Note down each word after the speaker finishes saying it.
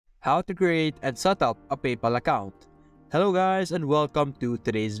How to create and set up a PayPal account. Hello guys and welcome to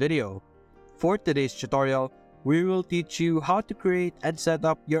today's video. For today's tutorial, we will teach you how to create and set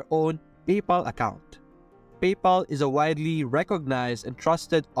up your own PayPal account. PayPal is a widely recognized and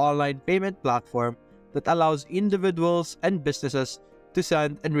trusted online payment platform that allows individuals and businesses to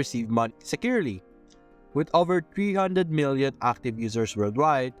send and receive money securely. With over 300 million active users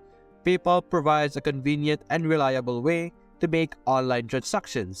worldwide, PayPal provides a convenient and reliable way to make online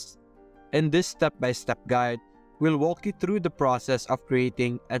transactions. In this step-by-step guide, we'll walk you through the process of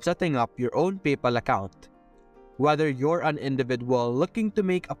creating and setting up your own PayPal account. Whether you're an individual looking to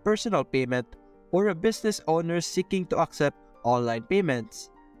make a personal payment or a business owner seeking to accept online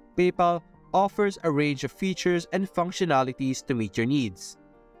payments, PayPal offers a range of features and functionalities to meet your needs.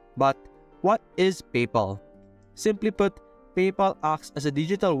 But what is PayPal? Simply put, PayPal acts as a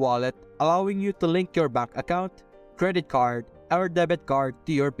digital wallet, allowing you to link your bank account, credit card, or debit card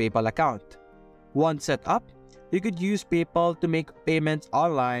to your PayPal account. Once set up, you could use PayPal to make payments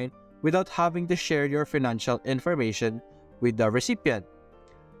online without having to share your financial information with the recipient.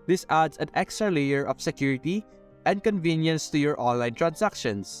 This adds an extra layer of security and convenience to your online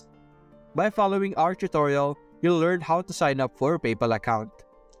transactions. By following our tutorial, you'll learn how to sign up for a PayPal account,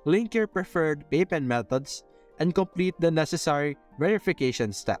 link your preferred payment methods, and complete the necessary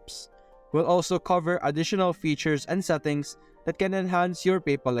verification steps. We'll also cover additional features and settings that can enhance your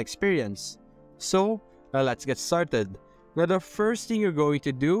PayPal experience. So, let's get started. Now, the first thing you're going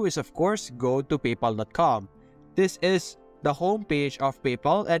to do is, of course, go to paypal.com. This is the homepage of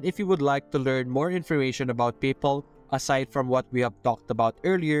PayPal, and if you would like to learn more information about PayPal, aside from what we have talked about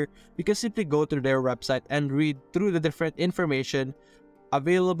earlier, you can simply go to their website and read through the different information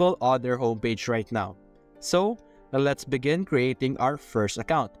available on their homepage right now. So, let's begin creating our first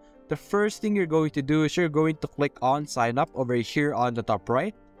account. The first thing you're going to do is you're going to click on sign up over here on the top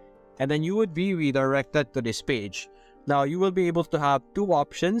right, and then you would be redirected to this page. Now, you will be able to have two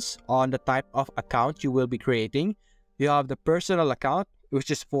options on the type of account you will be creating. You have the personal account,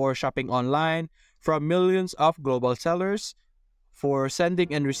 which is for shopping online from millions of global sellers, for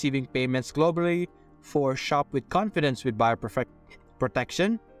sending and receiving payments globally, for shop with confidence with buyer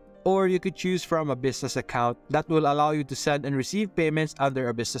protection, or you could choose from a business account that will allow you to send and receive payments under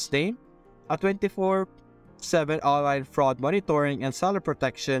a business name, a 24/7 online fraud monitoring and seller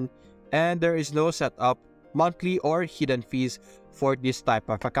protection, and there is no setup, monthly or hidden fees for this type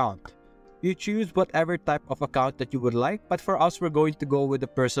of account. You choose whatever type of account that you would like, but for us, we're going to go with the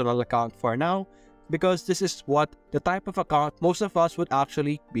personal account for now because this is what the type of account most of us would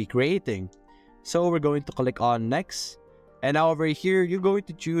actually be creating. So we're going to click on next. And now over here, you're going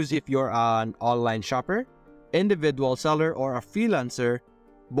to choose if you're an online shopper, individual seller, or a freelancer,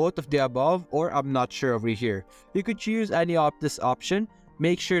 both of the above, or I'm not sure over here. You could choose any of this option.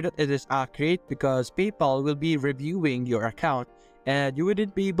 Make sure that it is accurate because PayPal will be reviewing your account and you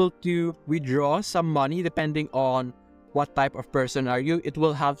wouldn't be able to withdraw some money depending on what type of person are you. It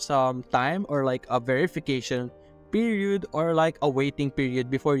will have some time or like a verification period or like a waiting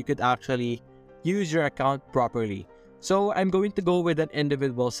period before you could actually use your account properly. So I'm going to go with an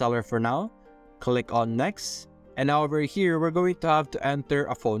individual seller for now. Click on next. And now over here, we're going to have to enter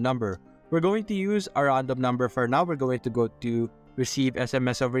a phone number. We're going to use a random number for now. We're going to go to receive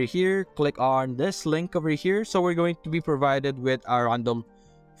SMS over here. Click on this link over here. So we're going to be provided with a random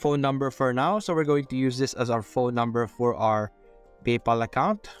phone number for now. So we're going to use this as our phone number for our PayPal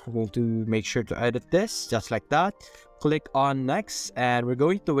account. We're going to make sure to edit this just like that. Click on next. And we're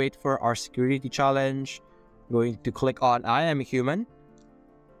going to wait for our security challenge. Going to click on I am a human,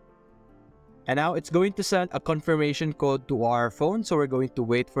 and now it's going to send a confirmation code to our phone, so we're going to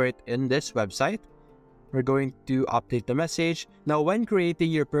wait for it in this website. We're going to update the message. Now, when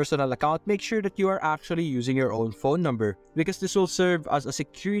creating your personal account, make sure that you are actually using your own phone number because this will serve as a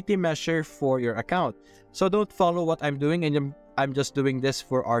security measure for your account. So don't follow what I'm doing, and I'm just doing this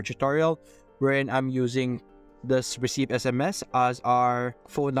for our tutorial wherein I'm using this receive SMS as our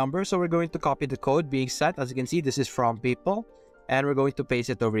phone number. So we're going to copy the code being sent. As you can see, this is from PayPal, and we're going to paste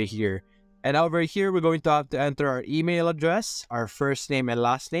it over here. And over here, we're going to have to enter our email address, our first name and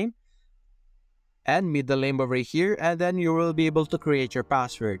last name, and middle name over here, and then you will be able to create your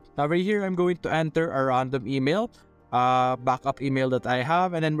password. Over here, I'm going to enter a random email, backup email that I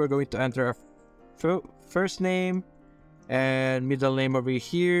have, and then we're going to enter a first name and middle name over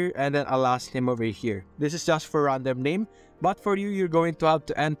here, and then a last name over here. This is just for random name, but for you, you're going to have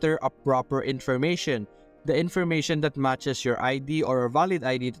to enter a proper information, the information that matches your ID or a valid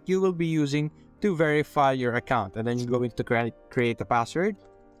ID that you will be using to verify your account. And then you're going to create a password,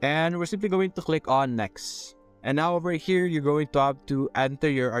 and we're simply going to click on next. And now over here, you're going to have to enter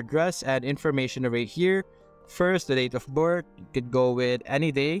your address and information over here. First, the date of birth. You could go with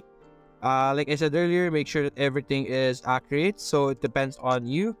any day. Like I said earlier, make sure that everything is accurate. So it depends on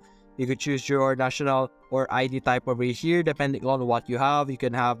you. You could choose your national or ID type over here. Depending on what you have, you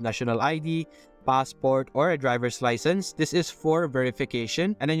can have national ID, passport, or a driver's license. This is for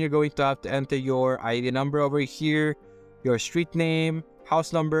verification. And then you're going to have to enter your ID number over here, your street name,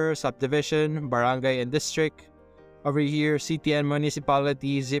 house number, subdivision, barangay and district over here, city and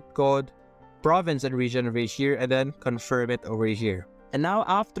municipality, zip code, province and region over here, and then confirm it over here. And now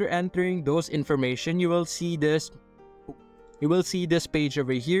after entering those information, you will see this page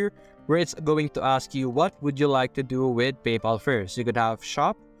over here where it's going to ask you what would you like to do with PayPal first. You could have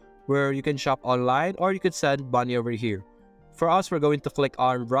shop, where you can shop online, or you could send money over here. For us, we're going to click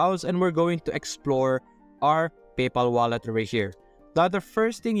on browse and we're going to explore our PayPal wallet over here. Now the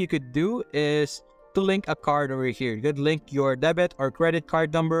first thing you could do is to link a card over here. You could link your debit or credit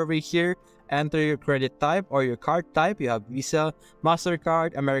card number over here. Enter your credit type or your card type. You have Visa,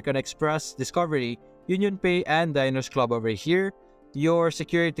 MasterCard, American Express, Discovery, UnionPay, and Diners Club over here. Your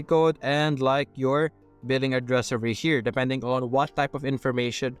security code and like your billing address over here, depending on what type of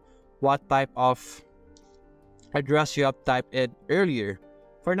information, what type of address you have typed in earlier.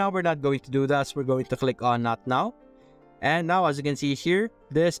 For now, we're not going to do that, so we're going to click on Not Now. And now, as you can see here,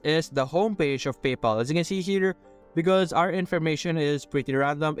 this is the home page of PayPal. As you can see here, because our information is pretty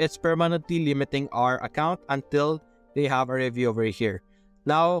random, it's permanently limiting our account until they have a review over here.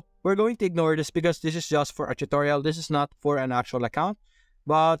 Now, we're going to ignore this because this is just for a tutorial. This is not for an actual account.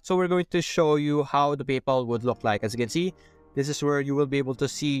 But so we're going to show you how the PayPal would look like. As you can see, this is where you will be able to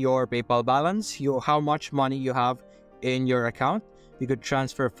see your PayPal balance, how much money you have in your account. You could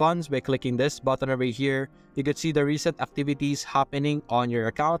transfer funds by clicking this button over here. You could see the recent activities happening on your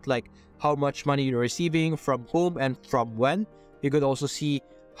account, like how much money you're receiving, from whom, and from when. You could also see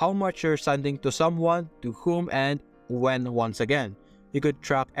how much you're sending to someone, to whom, and when once again. You could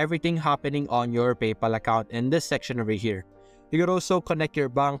track everything happening on your PayPal account in this section over here. You could also connect your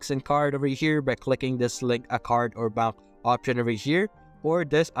banks and card over here by clicking this link a card or bank option over here, or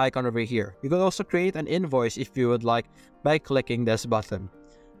this icon over here. You could also create an invoice if you would like by clicking this button.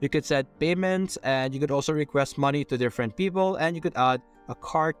 You could set payments, and you could also request money to different people, and you could add a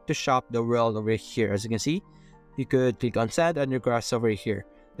cart to shop the world over here. As you can see, you could click on send and request over here.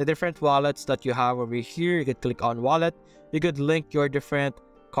 The different wallets that you have over here, you could click on wallet. You could link your different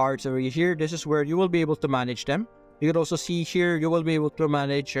cards over here. This is where you will be able to manage them. You could also see here, you will be able to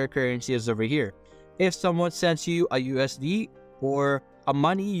manage your currencies over here. If someone sends you a USD or a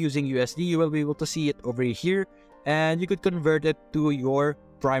money using USD, you will be able to see it over here, and you could convert it to your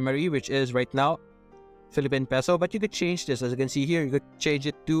primary, which is right now Philippine peso. But you could change this. As you can see here, you could change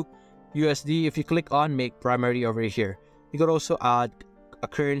it to USD if you click on make primary over here. You could also add a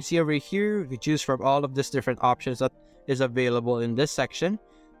currency over here. You could choose from all of these different options that is available in this section.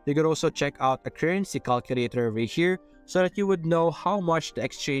 You could also check out a currency calculator over here so that you would know how much the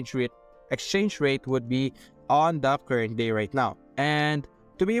exchange rate would be on the current day right now. And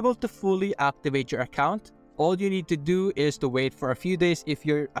to be able to fully activate your account, all you need to do is to wait for a few days. If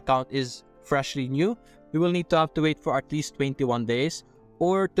your account is freshly new, you will need to have to wait for at least 21 days.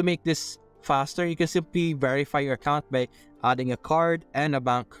 Or to make this faster, you can simply verify your account by adding a card and a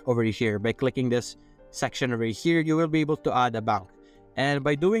bank over here. By clicking this section over here, you will be able to add a bank. And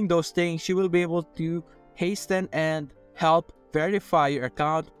by doing those things, you will be able to hasten and help verify your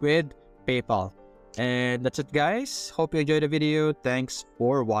account with PayPal. And that's it, guys. Hope you enjoyed the video. Thanks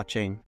for watching.